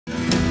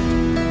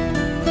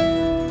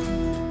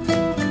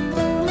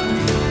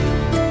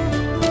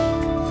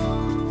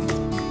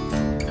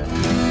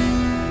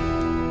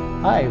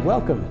Hi,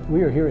 welcome.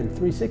 We are here in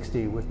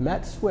 360 with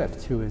Matt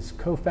Swift, who is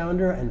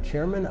co-founder and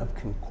chairman of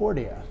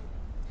Concordia.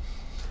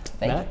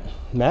 Thank you.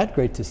 Matt,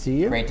 great to see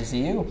you. Great to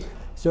see you.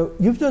 So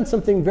you've done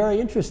something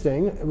very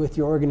interesting with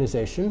your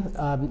organization.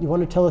 You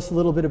want to tell us a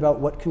little bit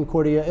about what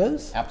Concordia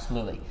is?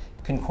 Absolutely.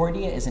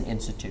 Concordia is an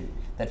institute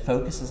that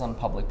focuses on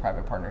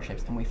public-private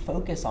partnerships, and we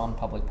focus on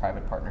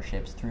public-private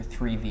partnerships through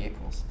three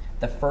vehicles.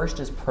 The first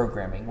is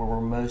programming, where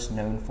we're most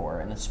known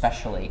for, and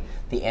especially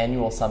the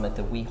annual summit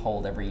that we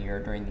hold every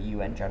year during the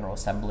UN General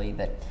Assembly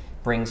that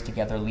brings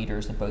together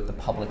leaders of both the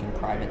public and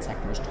private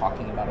sectors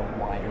talking about a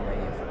wide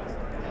array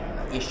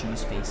of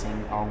issues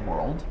facing our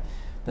world.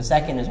 The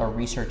second is our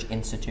research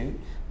institute,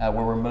 where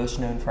we're most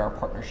known for our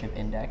partnership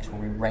index,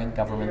 where we rank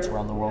governments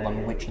around the world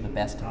on which are the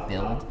best to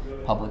build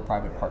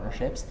public-private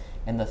partnerships.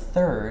 And the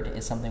third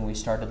is something we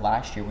started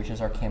last year, which is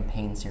our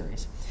campaign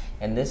series.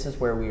 And this is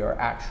where we are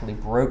actually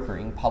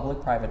brokering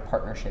public-private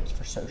partnerships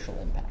for social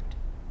impact.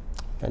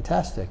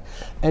 Fantastic.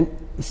 And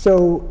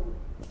so,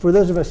 for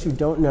those of us who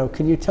don't know,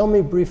 can you tell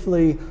me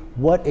briefly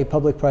what a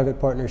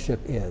public-private partnership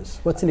is?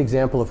 What's an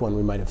example of one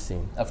we might have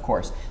seen? Of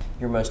course.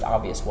 Your most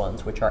obvious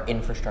ones, which are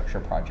infrastructure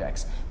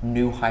projects,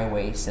 new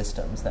highway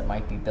systems that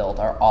might be built,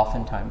 are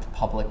oftentimes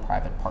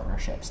public-private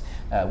partnerships.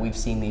 We've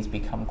seen these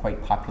become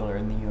quite popular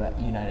in the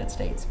United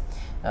States.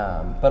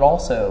 But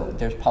also,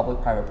 there's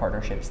public-private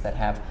partnerships that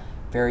have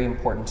very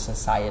important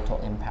societal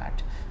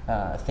impact.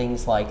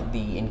 Things like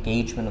the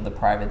engagement of the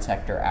private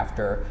sector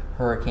after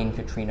Hurricane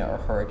Katrina or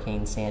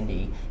Hurricane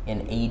Sandy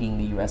in aiding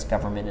the US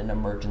government in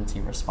emergency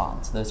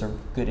response. Those are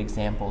good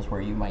examples where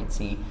you might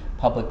see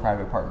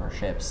public-private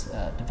partnerships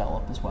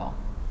develop as well.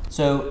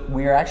 So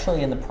we are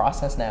actually in the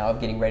process now of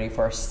getting ready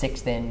for our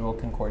 6th annual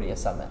Concordia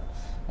Summit.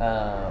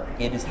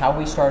 It is how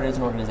we started as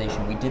an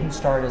organization. We didn't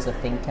start as a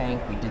think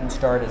tank. We didn't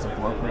start as a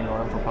brokering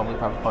arm for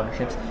public-private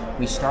partnerships.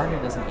 We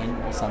started as an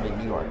annual summit in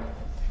New York.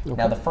 Okay.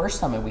 Now, the first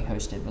summit we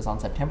hosted was on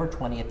September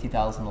 20th,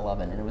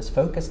 2011, and it was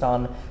focused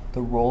on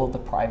the role of the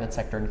private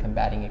sector in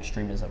combating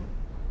extremism.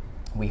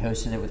 We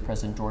hosted it with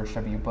President George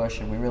W. Bush,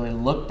 and we really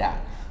looked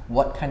at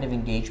what kind of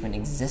engagement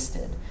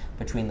existed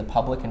between the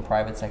public and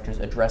private sectors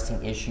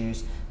addressing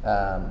issues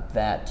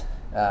that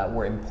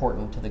were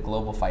important to the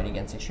global fight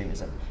against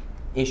extremism.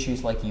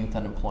 Issues like youth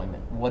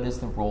unemployment. What is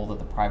the role that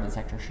the private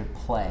sector should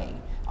play?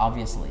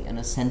 Obviously, an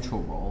essential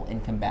role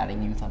in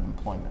combating youth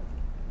unemployment,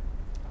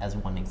 as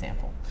one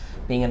example.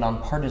 Being a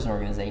nonpartisan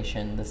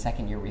organization, the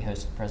second year we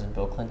hosted President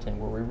Bill Clinton,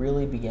 where we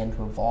really began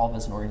to evolve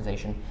as an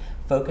organization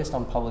focused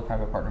on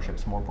public-private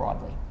partnerships more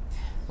broadly.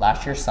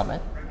 Last year's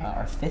summit,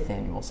 our 5th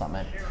annual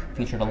summit,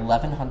 featured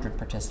 1,100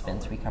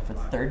 participants. We covered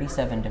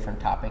 37 different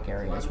topic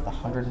areas with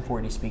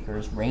 140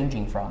 speakers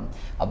ranging from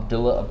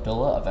Abdullah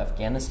Abdullah of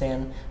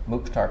Afghanistan,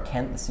 Mukhtar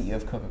Kent, the CEO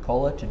of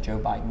Coca-Cola, to Joe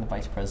Biden, the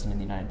Vice President of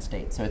the United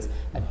States. So it's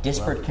a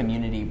disparate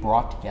community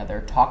brought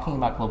together, talking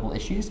about global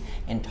issues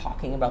and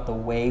talking about the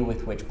way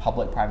with which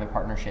public-private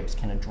partnerships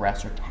can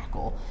address or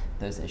tackle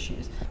those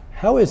issues.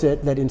 How is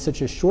it that in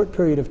such a short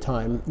period of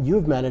time,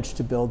 you've managed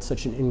to build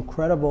such an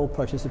incredible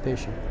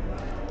participation?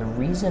 The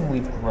reason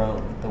we've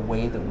grown the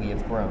way that we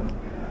have grown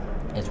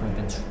is we've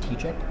been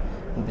strategic,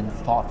 we've been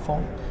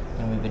thoughtful,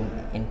 and we've been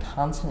in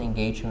constant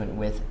engagement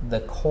with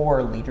the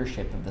core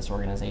leadership of this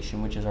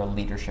organization, which is our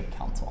Leadership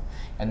Council.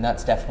 And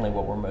that's definitely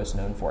what we're most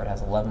known for. It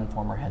has 11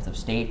 former heads of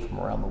state from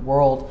around the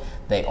world.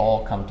 They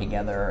all come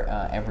together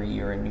every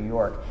year in New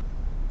York.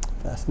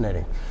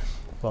 Fascinating.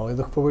 Well, we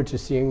look forward to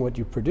seeing what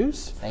you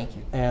produce. Thank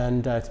you.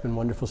 And it's been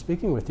wonderful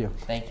speaking with you.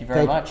 Thank you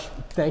very much.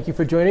 Thank you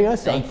for joining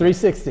us on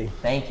 360.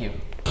 Thank you.